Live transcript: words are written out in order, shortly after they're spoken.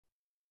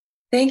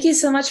Thank you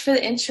so much for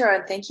the intro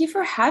and thank you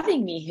for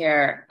having me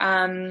here.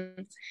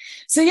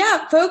 So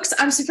folks,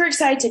 I'm super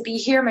excited to be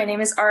here. My name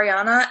is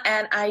Ariana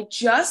and I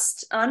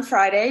just on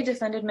Friday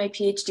defended my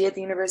PhD at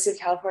the University of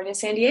California,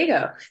 San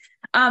Diego.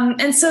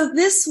 And so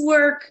this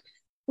work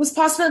was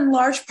possible in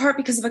large part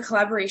because of a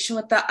collaboration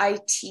with the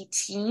IT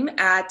team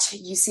at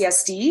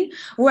UCSD,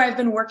 where I've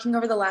been working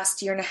over the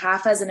last year and a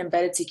half as an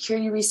embedded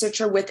security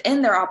researcher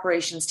within their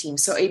operations team.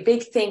 So a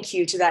big thank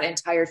you to that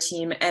entire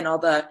team and all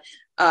the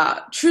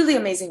truly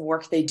amazing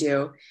work they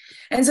do.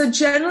 And so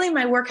generally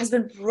my work has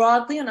been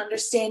broadly on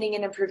understanding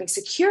and improving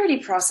security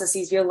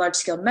processes via large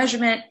scale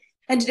measurement.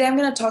 And today I'm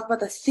going to talk about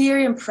the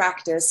theory and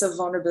practice of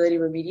vulnerability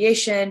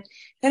remediation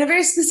and a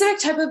very specific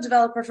type of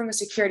developer from a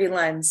security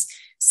lens,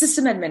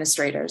 system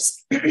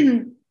administrators.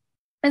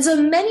 And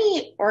so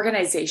many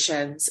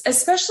organizations,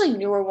 especially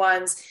newer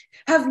ones,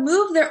 have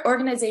moved their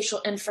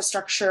organizational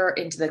infrastructure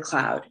into the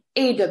cloud.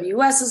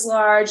 AWS is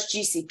large,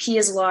 GCP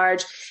is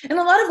large, and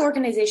a lot of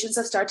organizations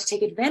have started to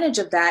take advantage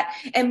of that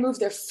and move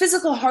their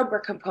physical hardware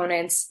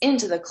components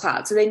into the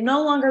cloud. So they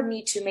no longer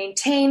need to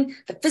maintain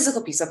the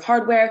physical piece of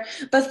hardware,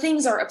 but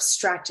things are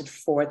abstracted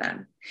for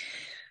them.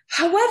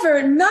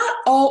 However, not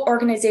all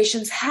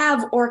organizations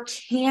have or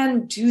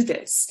can do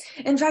this.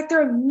 In fact,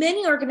 there are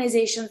many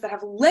organizations that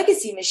have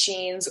legacy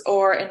machines,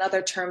 or in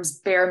other terms,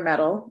 bare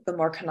metal, the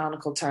more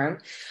canonical term,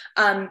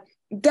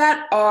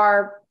 that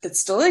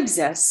still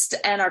exist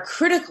and are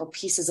critical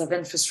pieces of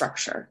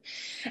infrastructure.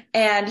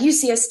 And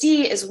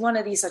UCSD is one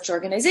of these such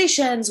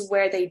organizations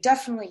where they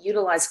definitely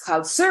utilize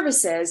cloud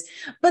services,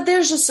 but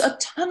there's just a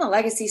ton of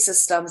legacy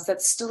systems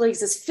that still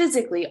exist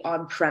physically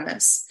on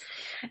premise.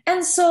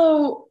 And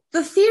so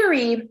the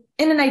theory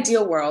in an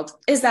ideal world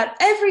is that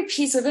every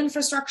piece of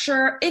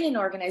infrastructure in an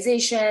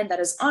organization that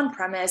is on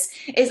premise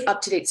is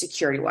up to date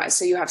security wise.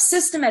 So you have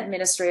system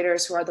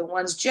administrators who are the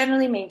ones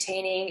generally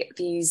maintaining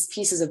these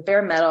pieces of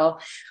bare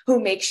metal, who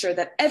make sure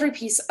that every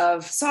piece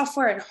of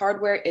software and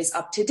hardware is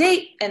up to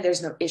date and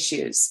there's no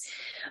issues.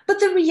 But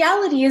the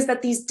reality is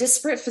that these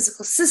disparate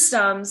physical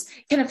systems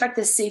can affect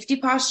the safety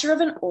posture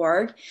of an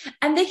org,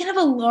 and they can have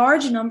a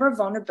large number of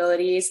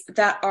vulnerabilities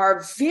that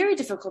are very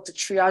difficult to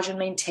triage and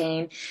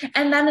maintain,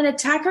 and that an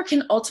attacker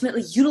can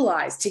ultimately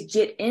utilize to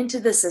get into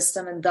the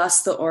system and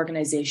thus the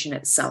organization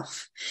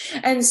itself.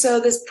 And so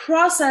this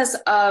process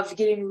of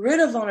getting rid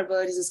of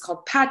vulnerabilities is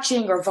called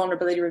patching or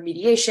vulnerability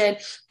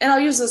remediation, and I'll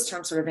use those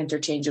terms sort of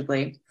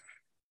interchangeably.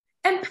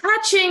 And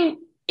patching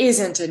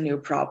isn't a new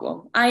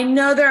problem. I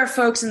know there are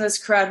folks in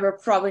this crowd who are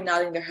probably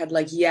nodding their head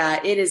like,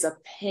 yeah, it is a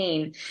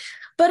pain,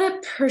 but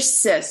it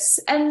persists.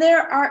 And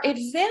there are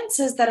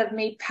advances that have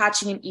made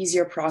patching an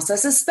easier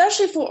process,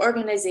 especially for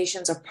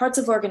organizations or parts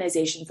of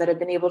organizations that have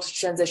been able to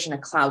transition to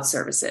cloud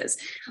services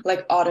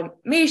like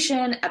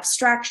automation,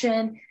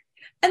 abstraction.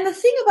 And the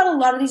thing about a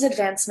lot of these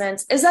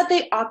advancements is that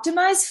they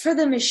optimize for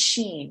the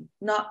machine,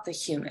 not the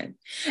human.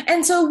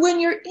 And so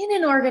when you're in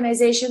an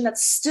organization that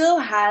still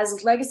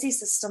has legacy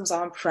systems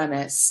on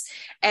premise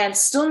and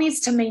still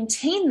needs to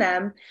maintain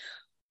them,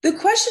 the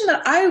question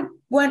that I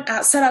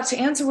set out to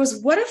answer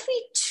was, what if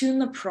we tune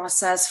the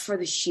process for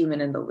the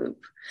human in the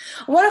loop?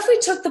 What if we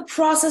took the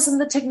process and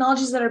the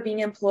technologies that are being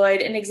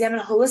employed and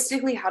examined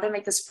holistically how to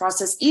make this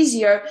process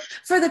easier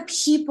for the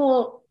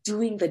people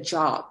doing the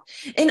job?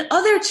 In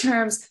other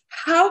terms,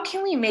 how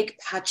can we make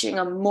patching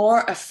a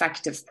more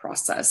effective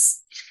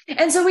process?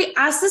 And so we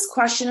asked this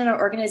question in our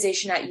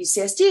organization at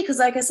UCSD because,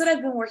 like I said,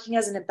 I've been working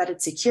as an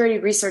embedded security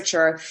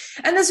researcher,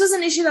 and this was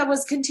an issue that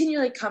was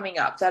continually coming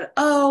up, that,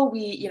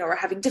 we're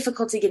having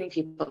difficulty getting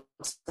people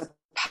to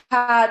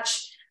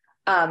patch.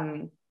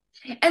 And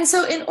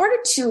so in order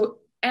to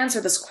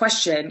answer this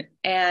question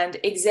and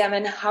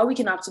examine how we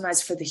can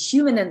optimize for the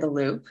human in the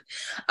loop,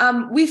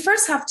 we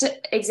first have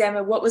to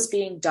examine what was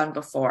being done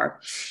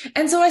before.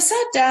 And so I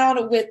sat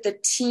down with the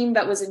team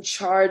that was in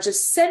charge of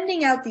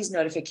sending out these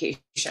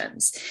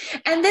notifications.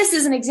 And this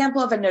is an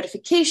example of a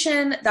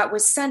notification that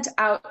was sent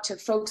out to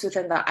folks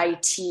within the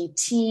IT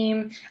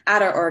team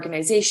at our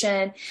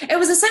organization. It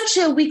was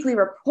essentially a weekly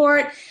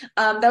report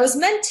that was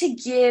meant to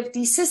give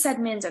the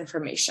sysadmins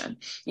information.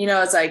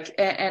 It's like,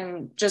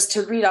 and just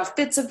to read off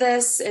bits of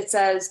this, it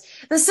says,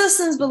 the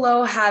systems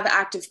below have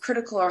active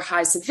critical or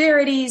high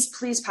severities.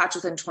 Please patch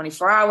within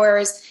 24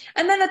 hours.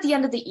 And then at the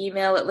end of the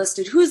email, it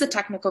listed who's the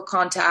technical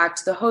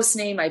contact, the host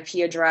name, IP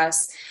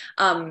address,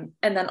 and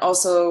then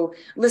also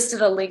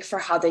listed a link for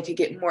how they could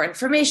get more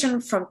information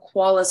from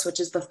Qualys, which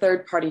is the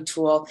third-party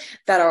tool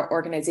that our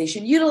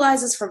organization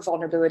utilizes for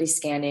vulnerability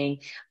scanning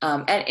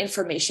and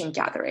information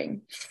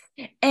gathering.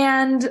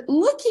 And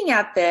looking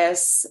at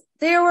this,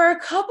 there were a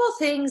couple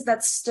things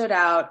that stood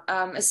out,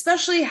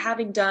 especially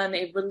having done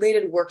a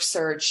related work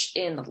search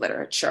in the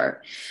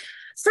literature.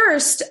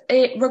 First,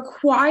 it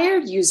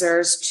required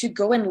users to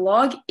go and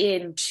log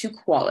in to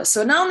Qualys.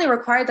 So it not only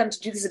required them to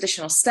do this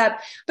additional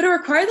step, but it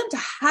required them to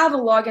have a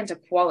login to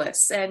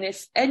Qualys. And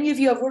if any of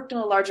you have worked in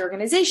a large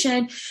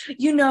organization,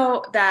 you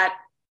know that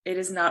it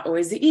is not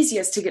always the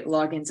easiest to get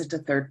logins into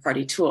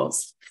third-party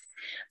tools.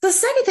 The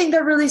second thing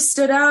that really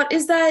stood out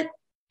is that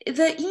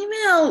the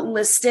email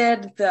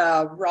listed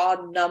the raw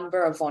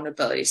number of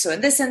vulnerabilities. So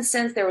in this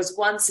instance, there was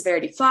 1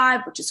 severity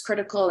 5, which is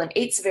critical, and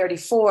 8 severity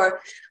 4,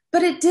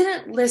 but it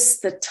didn't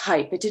list the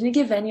type. It didn't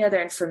give any other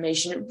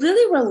information. It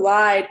really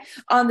relied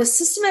on the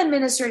system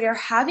administrator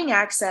having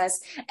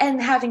access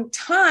and having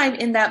time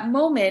in that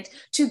moment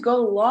to go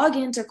log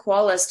into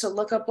Qualys to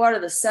look up what are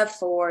the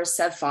SEV4s,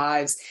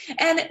 SEV5s,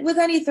 and with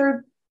any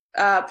third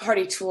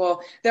party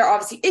tool, there are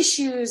obviously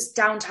issues,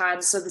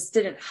 downtime, so this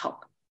didn't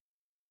help.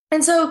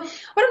 And so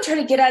what I'm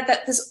trying to get at,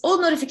 that this old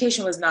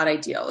notification was not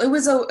ideal. It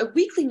was a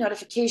weekly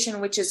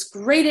notification, which is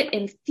great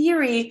in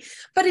theory,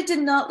 but it did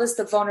not list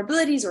the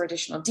vulnerabilities or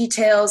additional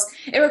details.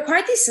 It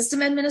required these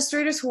system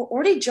administrators who were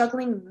already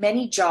juggling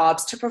many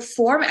jobs to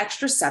perform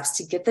extra steps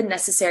to get the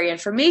necessary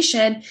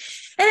information. And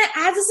it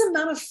adds this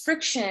amount of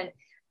friction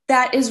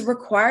that is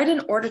required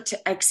in order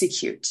to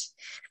execute.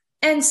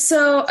 And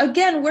so,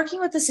 again,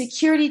 working with the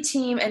security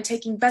team and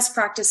taking best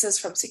practices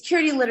from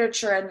security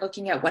literature and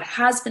looking at what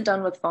has been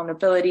done with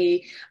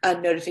vulnerability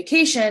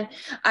notification,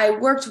 I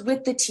worked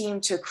with the team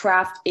to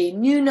craft a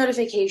new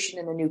notification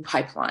and a new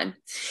pipeline.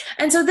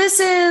 And so this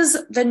is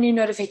the new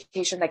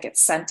notification that gets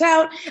sent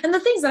out. And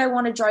the things that I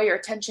want to draw your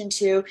attention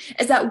to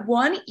is that,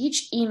 one,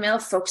 each email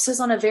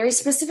focuses on a very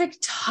specific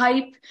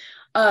type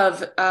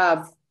of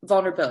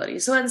vulnerability.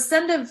 So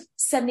instead of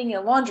sending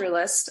a laundry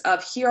list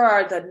of here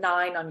are the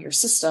 9 on your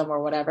system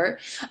or whatever,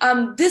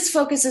 this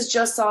focuses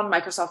just on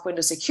Microsoft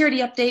Windows Security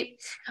Update.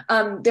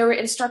 There were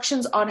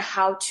instructions on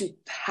how to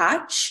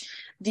patch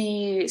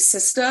the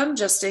system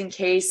just in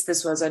case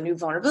this was a new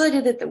vulnerability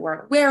that they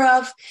weren't aware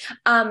of.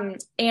 And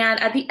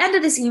at the end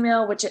of this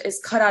email, which is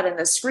cut out in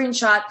the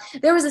screenshot,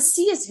 there was a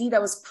CSV that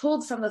was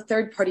pulled from the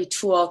third-party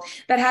tool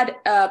that had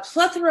a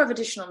plethora of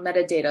additional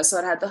metadata. So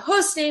it had the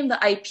host name, the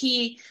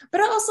IP,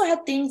 but it also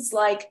had things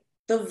like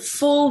the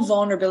full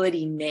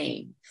vulnerability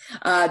name,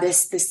 the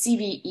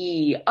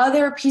CVE,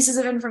 other pieces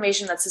of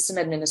information that system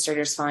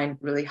administrators find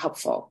really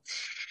helpful.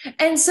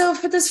 And so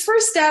for this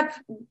first step,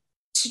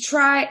 to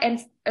try and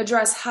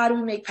address how do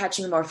we make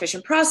patching a more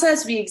efficient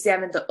process, we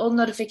examined the old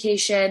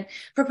notification,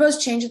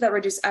 proposed changes that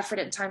reduce effort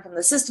and time from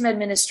the system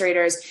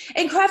administrators,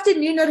 and crafted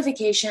new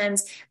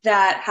notifications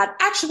that had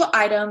actionable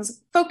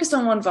items, focused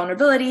on one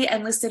vulnerability,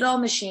 and listed all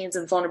machines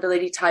and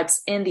vulnerability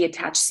types in the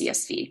attached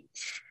CSV.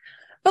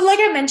 But like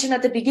I mentioned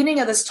at the beginning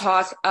of this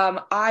talk,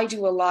 I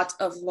do a lot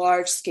of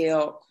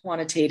large-scale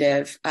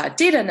quantitative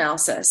data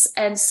analysis.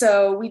 And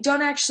so we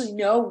don't actually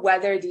know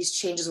whether these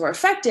changes were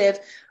effective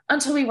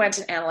until we went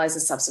and analyzed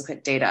the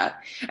subsequent data.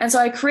 And so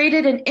I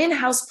created an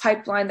in-house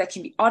pipeline that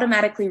can be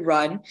automatically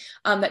run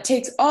that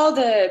takes all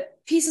the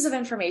pieces of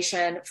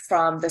information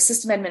from the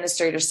system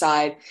administrator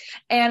side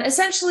and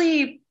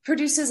essentially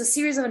produces a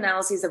series of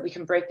analyses that we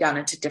can break down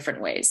into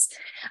different ways.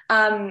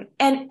 And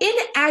in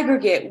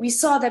aggregate, we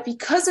saw that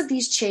because of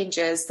these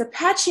changes, the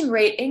patching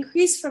rate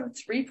increased from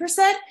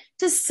 3%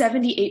 to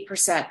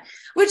 78%,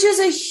 which is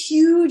a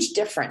huge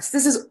difference.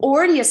 This is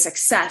already a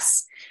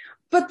success.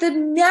 But the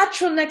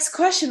natural next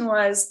question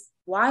was,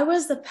 why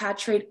was the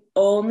patch rate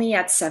only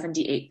at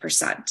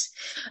 78%?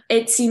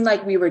 It seemed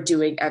like we were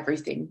doing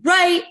everything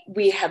right.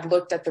 We had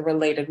looked at the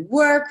related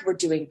work, we're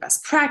doing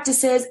best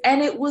practices,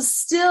 and it was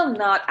still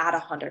not at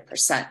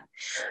 100%.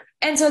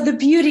 And so the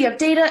beauty of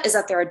data is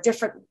that there are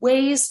different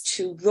ways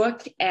to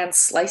look and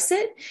slice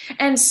it.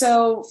 And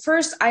so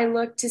first I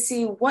looked to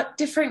see what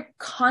different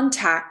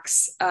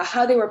contacts,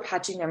 how they were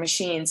patching their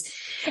machines.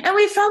 And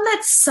we found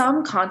that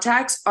some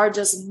contacts are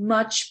just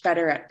much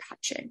better at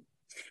patching.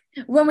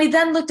 When we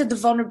then looked at the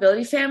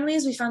vulnerability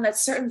families, we found that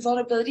certain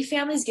vulnerability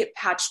families get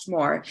patched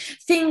more.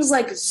 Things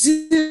like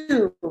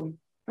Zoom,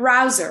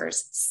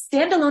 browsers,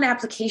 standalone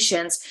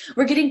applications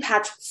were getting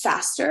patched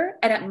faster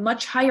and at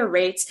much higher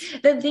rates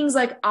than things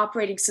like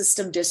operating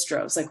system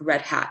distros like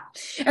Red Hat.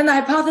 And the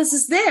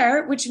hypothesis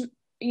there, which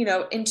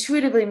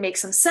intuitively makes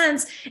some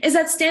sense, is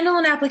that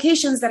standalone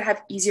applications that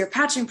have easier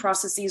patching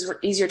processes were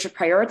easier to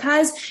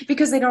prioritize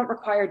because they don't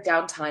require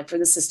downtime for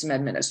the system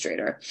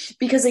administrator.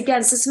 Because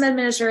again, system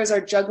administrators are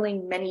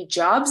juggling many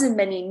jobs and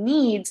many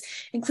needs,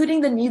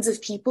 including the needs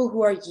of people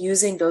who are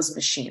using those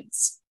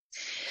machines.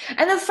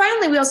 And then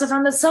finally, we also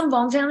found that some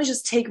vuln families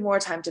just take more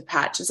time to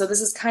patch. And so this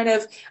is kind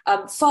of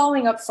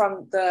following up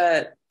from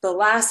the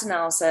last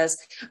analysis,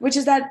 which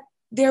is that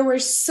there were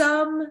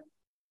some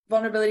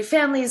vulnerability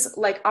families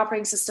like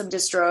operating system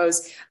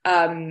distros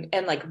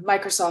and like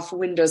Microsoft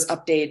Windows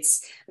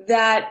updates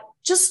that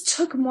just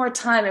took more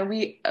time. And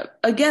we,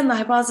 again, the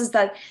hypothesis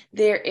that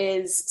there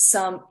is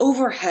some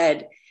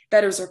overhead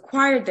that is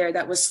required there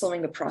that was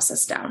slowing the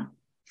process down.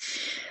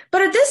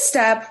 But at this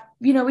step,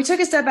 we took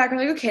a step back and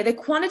we're like, okay, the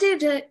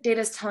quantitative data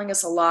is telling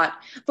us a lot,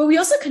 but we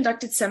also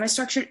conducted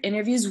semi-structured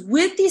interviews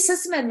with these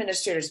system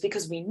administrators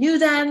because we knew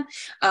them,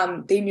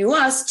 they knew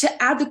us,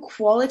 to add the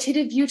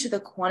qualitative view to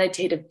the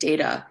quantitative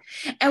data.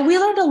 And we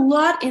learned a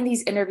lot in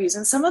these interviews.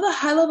 And some of the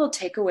high-level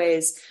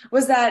takeaways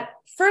was that,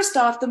 first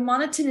off, the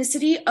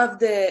monotonicity of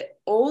the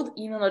old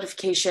email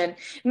notification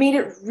made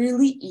it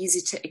really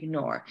easy to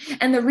ignore.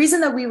 And the reason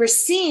that we were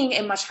seeing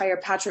a much higher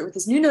patch rate with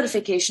this new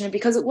notification is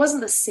because it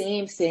wasn't the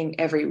same thing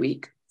every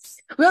week.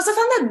 We also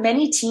found that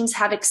many teams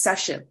have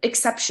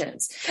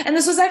exceptions. And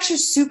this was actually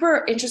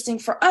super interesting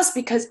for us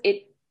because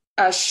it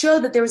showed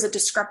that there was a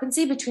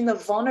discrepancy between the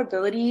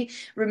vulnerability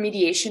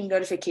remediation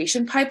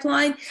notification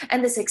pipeline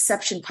and this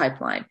exception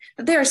pipeline.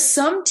 That there are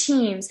some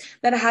teams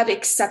that have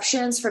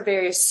exceptions for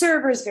various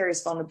servers,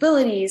 various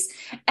vulnerabilities,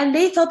 and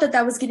they thought that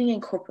that was getting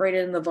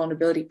incorporated in the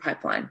vulnerability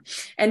pipeline.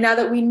 And now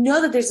that we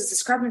know that there's a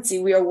discrepancy,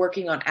 we are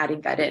working on adding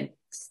that in.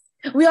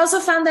 We also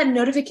found that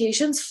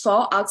notifications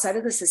fall outside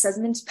of the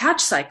sysadmin's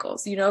patch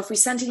cycles. If we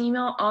sent an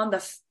email on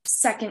the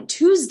second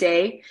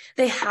Tuesday,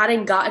 they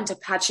hadn't gotten to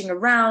patching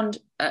the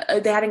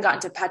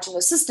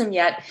system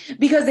yet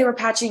because they were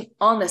patching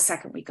on the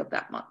second week of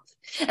that month.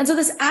 And so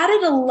this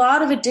added a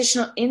lot of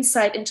additional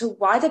insight into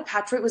why the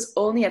patch rate was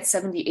only at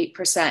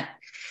 78%.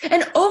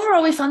 And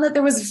overall, we found that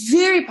there was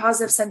very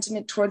positive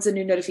sentiment towards the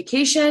new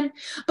notification,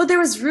 but there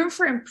was room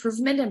for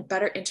improvement and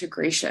better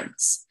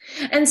integrations.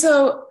 And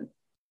so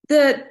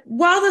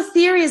while the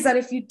theory is that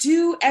if you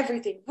do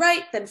everything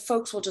right, then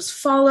folks will just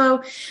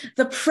follow,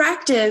 the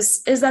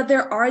practice is that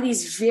there are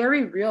these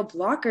very real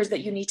blockers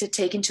that you need to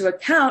take into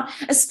account,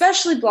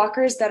 especially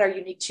blockers that are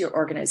unique to your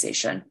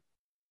organization.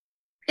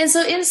 And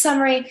so in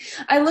summary,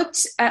 I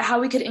looked at how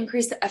we could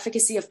increase the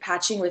efficacy of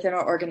patching within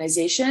our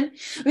organization.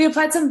 We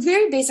applied some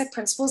very basic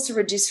principles to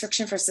reduce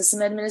friction for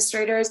system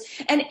administrators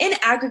and in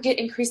aggregate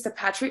increase the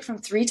patch rate from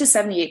 3 to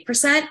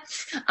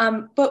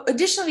 78%. But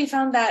additionally, we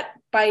found that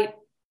by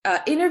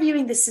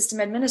interviewing the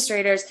system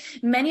administrators,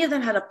 many of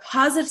them had a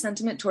positive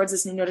sentiment towards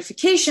this new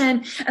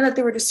notification and that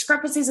there were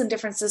discrepancies in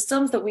different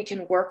systems that we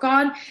can work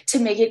on to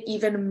make it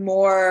even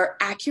more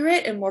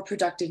accurate and more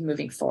productive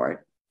moving forward.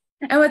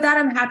 And with that,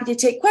 I'm happy to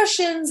take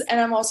questions,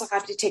 and I'm also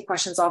happy to take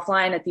questions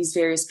offline at these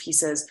various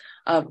pieces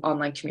of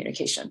online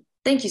communication.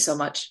 Thank you so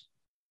much.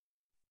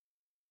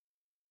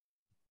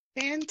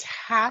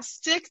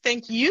 Fantastic.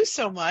 Thank you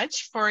so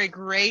much for a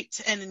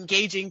great and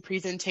engaging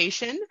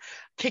presentation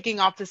kicking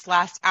off this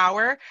last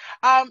hour.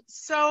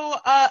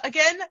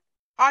 Again,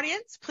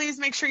 audience, please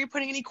make sure you're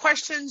putting any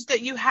questions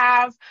that you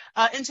have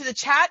into the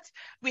chat.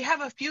 We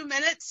have a few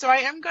minutes, so I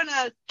am going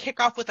to kick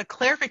off with a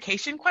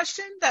clarification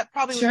question that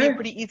probably would be a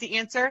pretty easy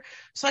answer.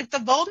 So like the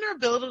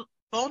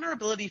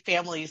vulnerability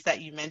families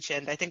that you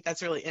mentioned, I think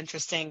that's really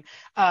interesting.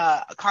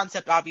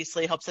 Concept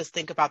obviously helps us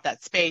think about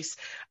that space.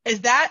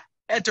 Is that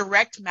a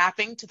direct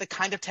mapping to the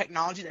kind of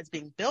technology that's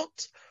being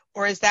built?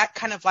 Or is that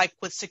kind of like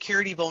with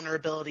security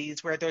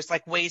vulnerabilities where there's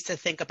like ways to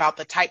think about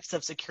the types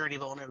of security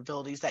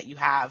vulnerabilities that you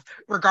have,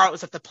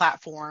 regardless of the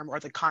platform or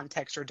the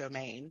context or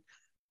domain?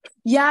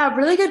 Yeah,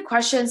 really good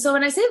question. So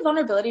when I say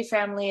vulnerability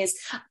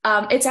families,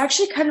 it's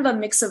actually kind of a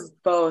mix of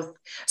both.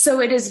 So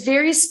it is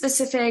very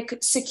specific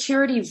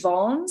security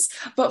vulns,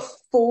 but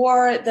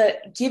for the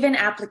given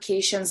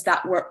applications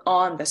that were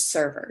on the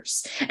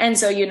servers. And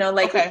so,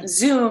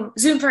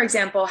 Zoom, for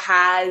example,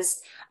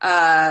 has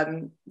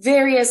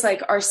various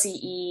like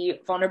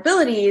RCE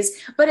vulnerabilities,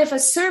 but if a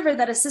server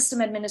that a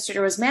system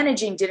administrator was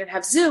managing didn't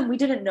have Zoom, we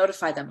didn't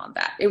notify them on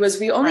that.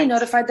 We only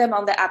notified them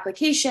on the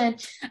application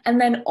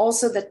and then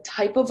also the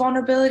type of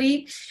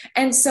vulnerability.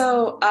 And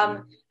so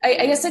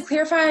I guess to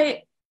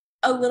clarify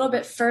a little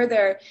bit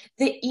further,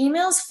 the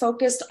emails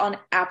focused on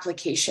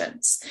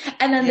applications.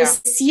 And then the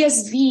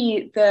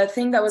CSV, the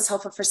thing that was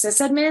helpful for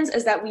sysadmins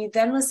is that we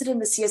then listed in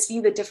the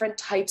CSV the different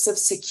types of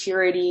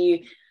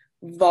security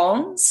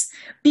vulns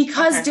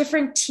because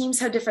different teams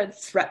have different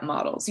threat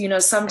models.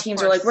 Some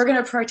teams are like, we're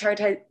going to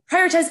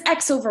prioritize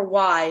X over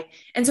Y.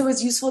 And so it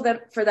was useful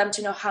for them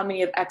to know how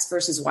many of X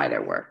versus Y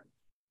there were.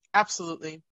 Absolutely.